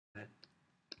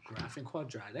graphing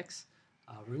quadratics.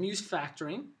 We're going to use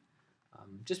factoring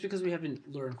just because we haven't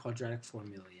learned quadratic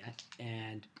formula yet.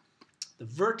 And the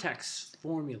vertex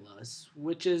formulas,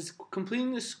 which is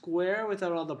completing the square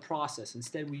without all the process.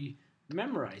 Instead, we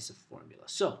memorize the formula.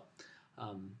 So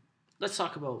let's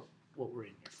talk about what we're in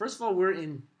here. First of all, we're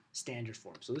in standard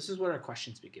form. So this is what our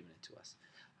question's been given to us.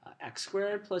 X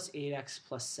squared plus 8x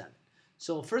plus 7.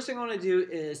 So first thing I want to do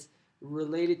is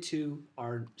relate it to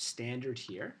our standard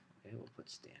here. Okay, we'll put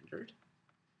standard.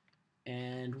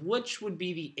 And which would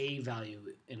be the a value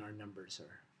in our numbers? Or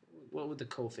what would the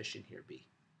coefficient here be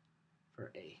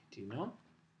for a? Do you know?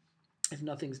 If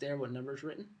nothing's there, what number is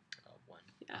written? 1.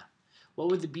 Yeah. What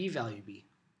would the b value be?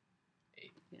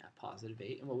 8. Yeah, positive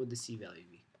 8. And what would the c value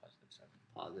be? Positive 7.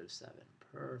 Positive 7.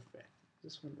 Perfect.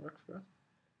 Does this one work for us?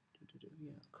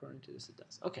 Yeah, according to this it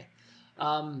does. Okay.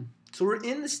 So we're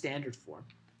in the standard form.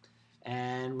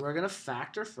 And we're going to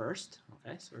factor first.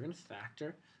 Okay, so we're going to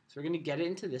factor. So we're going to get it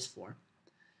into this form.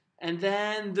 And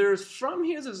then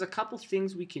there's a couple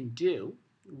things we can do.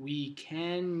 We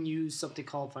can use something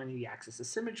called finding the axis of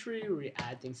symmetry, where we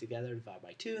add things together, divide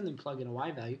by 2, and then plug in a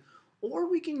y value. Or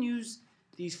we can use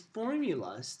these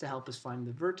formulas to help us find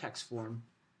the vertex form,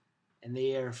 and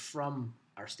they are from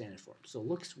our standard form. So it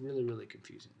looks really, really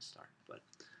confusing to start. But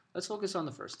let's focus on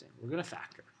the first thing. We're going to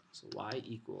factor. So y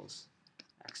equals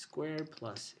x squared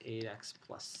plus 8x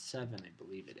plus 7, I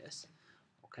believe it is.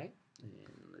 Okay,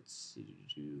 and let's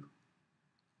see.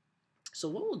 So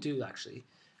what we'll do actually,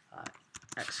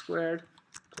 x squared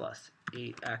plus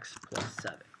 8x plus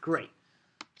 7. Great.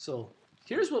 So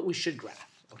here's what we should graph.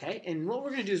 Okay, and what we're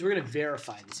going to do is we're going to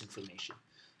verify this information.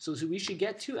 So we should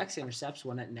get two x-intercepts,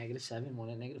 one at -7, one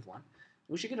at -1.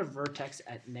 We should get a vertex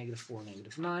at -4,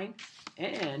 -9,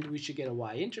 and we should get a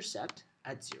y-intercept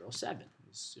at 0, 7.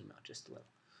 Let's zoom out just a little.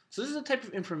 So this is the type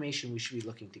of information we should be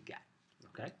looking to get.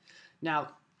 Okay.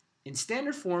 Now, in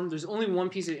standard form, there's only one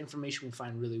piece of information we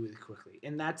find really, really quickly,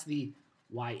 and that's the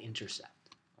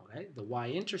y-intercept. Okay, the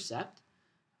y-intercept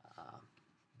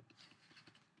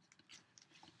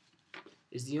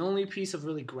is the only piece of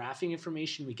really graphing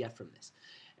information we get from this.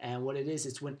 And what it is,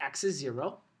 it's when x is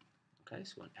 0. Okay,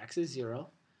 so when x is 0,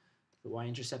 the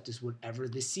y-intercept is whatever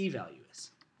the c value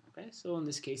is. Okay, so in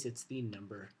this case, it's the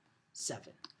number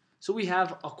 7. So we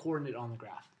have a coordinate on the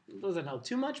graph. It doesn't help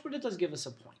too much, but it does give us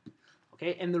a point.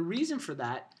 Okay, and the reason for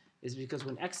that is because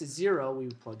when x is 0, we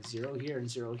would plug 0 here and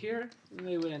 0 here, and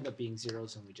they would end up being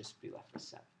zeros, and we'd just be left with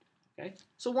 7. Okay,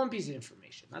 so one piece of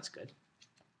information. That's good.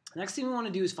 Next thing we want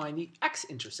to do is find the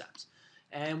x-intercepts,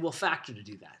 and we'll factor to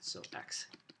do that. So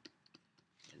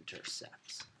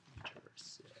x-intercepts.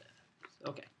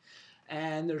 Okay,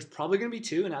 and there's probably going to be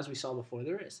 2, and as we saw before,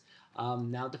 there is.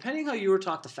 Now, depending how you were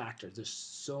taught to factor, there's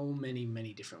so many,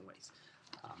 many different ways.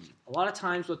 A lot of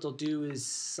times what they'll do is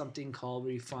something called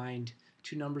where you find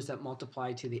two numbers that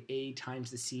multiply to the a times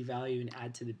the c value and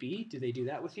add to the b. Do they do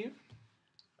that with you?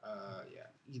 Yeah.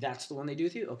 That's the one they do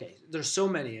with you? Okay, there's so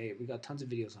many. We got tons of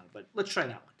videos on it, but let's try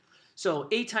that one. So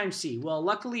a times c. Well,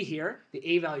 luckily here, the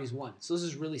a value is 1. So this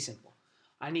is really simple.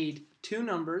 I need two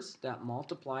numbers that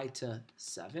multiply to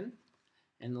 7,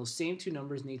 and those same two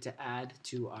numbers need to add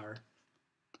to our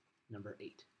number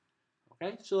 8.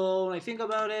 Okay, so when I think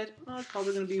about it, it's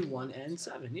probably going to be 1 and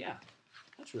 7. Yeah,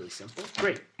 that's really simple.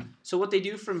 Great. So what they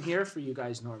do from here for you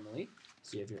guys normally,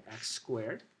 so you have your x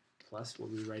squared plus, we'll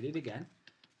rewrite it again,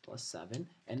 plus 7,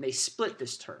 and they split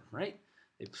this term, right?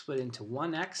 They split into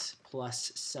 1x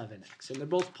plus 7x, and they're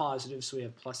both positive, so we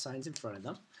have plus signs in front of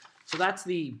them. So that's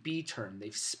the b term.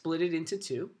 They've split it into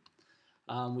 2.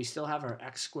 We still have our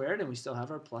x squared, and we still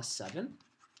have our plus 7.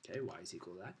 Okay, y is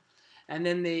equal to that. And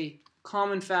then they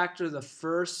common factor the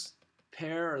first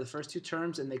pair, or the first 2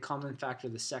 terms, and they common factor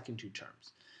the second 2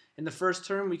 terms. In the first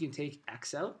term, we can take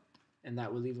x out, and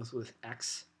that would leave us with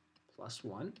x plus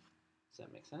 1. Does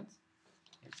that make sense?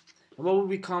 Okay. And what would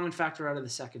we common factor out of the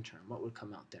second term? What would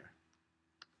come out there?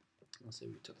 Let's say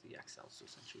we took the x out, so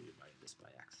essentially we divided this by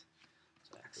x.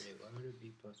 So x. Wait, why would it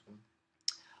be plus 1?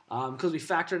 Because we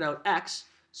factored out x,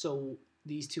 so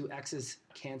these two x's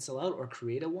cancel out or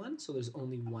create a 1, so there's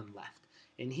only 1 left.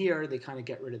 And here, they kind of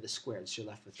get rid of the squared, so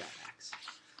you're left with that x.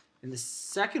 In the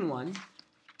second one,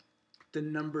 the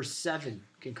number 7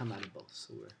 can come out of both,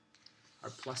 so we're our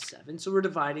plus 7. So we're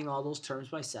dividing all those terms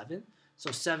by 7.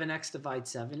 So 7x divides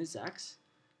 7 is x,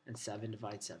 and 7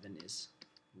 divides 7 is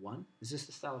 1. Is this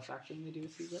the style of factoring they do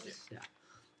with you guys? Yeah.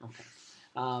 Okay.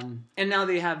 And now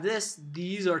they have this.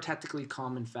 These are technically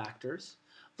common factors.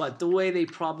 But the way they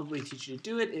probably teach you to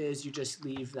do it is you just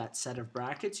leave that set of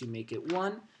brackets. You make it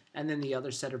 1. And then the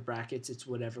other set of brackets, it's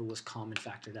whatever was common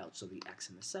factored out. So the x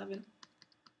and the 7.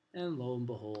 And lo and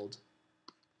behold,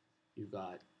 you've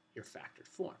got your factored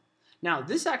form. Now,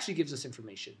 this actually gives us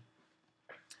information.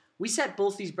 We set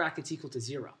both these brackets equal to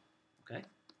 0, okay?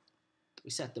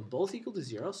 We set them both equal to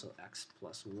 0, so x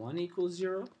plus 1 equals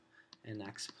 0, and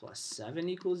x plus 7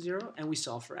 equals 0, and we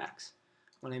solve for x.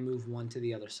 When I move 1 to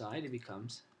the other side, it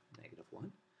becomes negative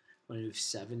 1. When I move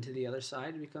 7 to the other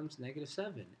side, it becomes negative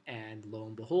 7. And lo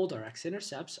and behold, our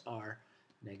x-intercepts are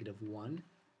negative 1,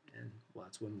 and well,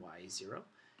 that's when y is 0,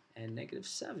 and negative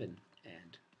 7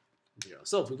 and 0.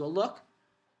 So if we go look,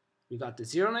 we got the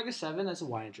 0, negative 7 as a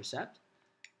y-intercept,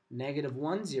 negative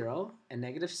 1, 0, and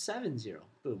negative 7, 0.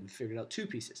 Boom, we figured out 2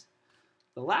 pieces.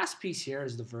 The last piece here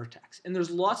is the vertex. And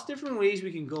there's lots of different ways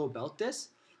we can go about this.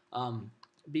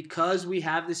 Because we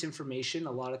have this information,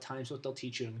 a lot of times what they'll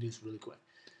teach you, I'm going to do this really quick.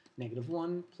 Negative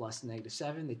 1 plus negative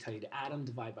 7, they tell you to add them,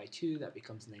 divide by 2, that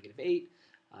becomes negative 8.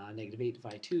 Negative 8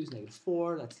 divided 2 is negative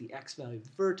 4. That's the x value of the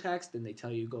vertex. Then they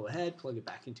tell you go ahead, plug it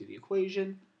back into the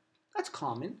equation. That's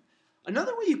common.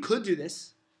 Another way you could do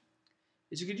this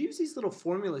is you could use these little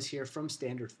formulas here from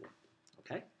standard form.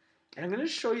 Okay? And I'm going to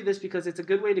show you this because it's a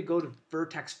good way to go to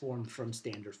vertex form from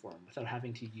standard form without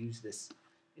having to use this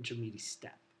intermediate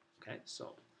step. Okay? So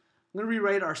I'm going to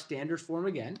rewrite our standard form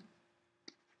again.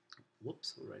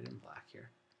 Whoops, we'll write it in black here.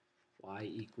 Y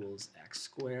equals x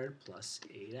squared plus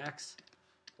 8x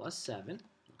plus 7,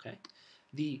 okay?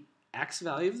 The x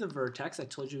value of the vertex, I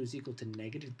told you, was equal to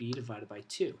negative b divided by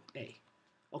 2, a.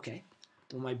 Okay,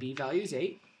 well, my b value is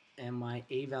 8, and my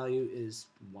a value is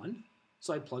 1,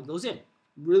 so I plug those in.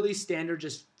 Really standard,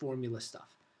 just formula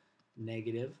stuff.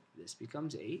 Negative, this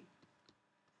becomes 8,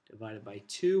 divided by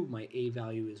 2, my a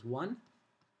value is 1,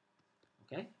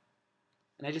 okay?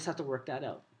 And I just have to work that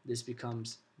out. This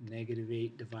becomes negative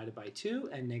 8 divided by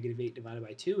 2, and negative 8 divided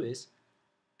by 2 is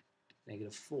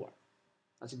negative 4.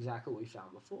 That's exactly what we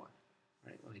found before.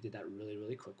 Right? Well, I did that really,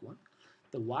 really quick one.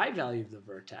 The y value of the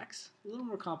vertex, a little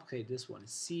more complicated, this one,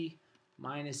 is c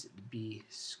minus b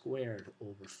squared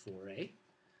over 4a.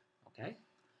 Okay?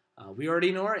 We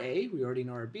already know our a, we already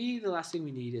know our b. The last thing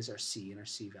we need is our c, and our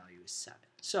c value is 7.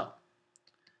 So,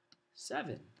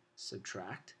 7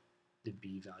 subtract the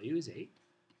b value is 8.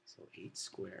 So 8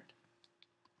 squared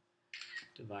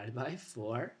divided by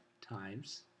 4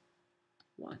 times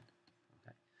 1.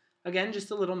 Okay. Again,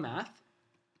 just a little math.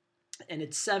 And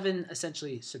it's 7,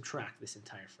 essentially subtract this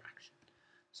entire fraction.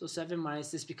 So 7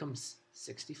 minus this becomes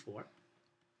 64.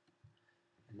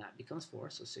 And that becomes 4,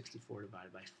 so 64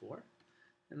 divided by 4.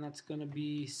 And that's going to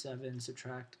be 7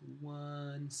 subtract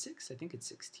 1, 6. I think it's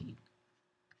 16.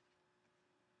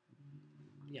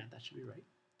 Yeah, that should be right.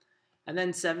 And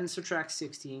then 7 subtract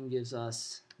 16 gives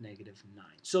us negative 9.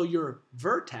 So your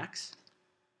vertex,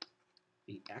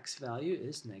 the x value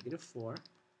is negative 4.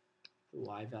 The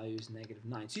y value is negative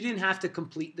 9. So you didn't have to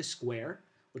complete the square,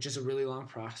 which is a really long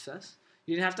process.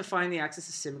 You didn't have to find the axis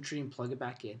of symmetry and plug it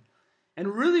back in. And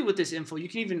really with this info, you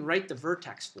can even write the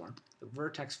vertex form. The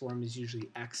vertex form is usually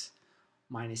x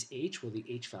minus h. Well, the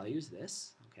h value is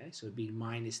this. Okay, so it would be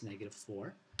minus negative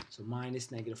 4. So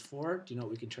minus negative 4, do you know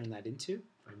what we can turn that into?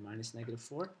 Right, minus negative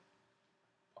 4?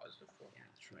 Positive 4. Yeah,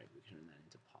 that's right. We can turn that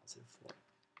into positive 4.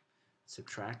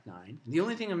 Subtract 9. And the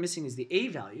only thing I'm missing is the a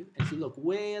value. And if you look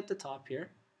way at the top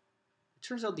here, it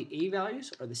turns out the a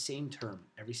values are the same term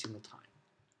every single time.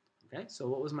 Okay, so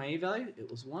what was my a value? It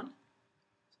was 1.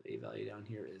 So the a value down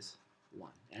here is 1.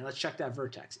 And let's check that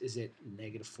vertex. Is it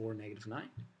negative 4, negative 9?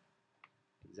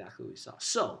 Exactly what we saw.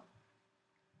 So,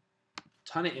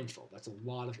 ton of info. That's a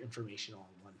lot of information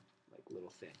all in one little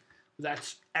thing.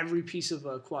 That's every piece of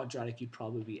a quadratic you'd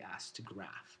probably be asked to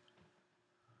graph.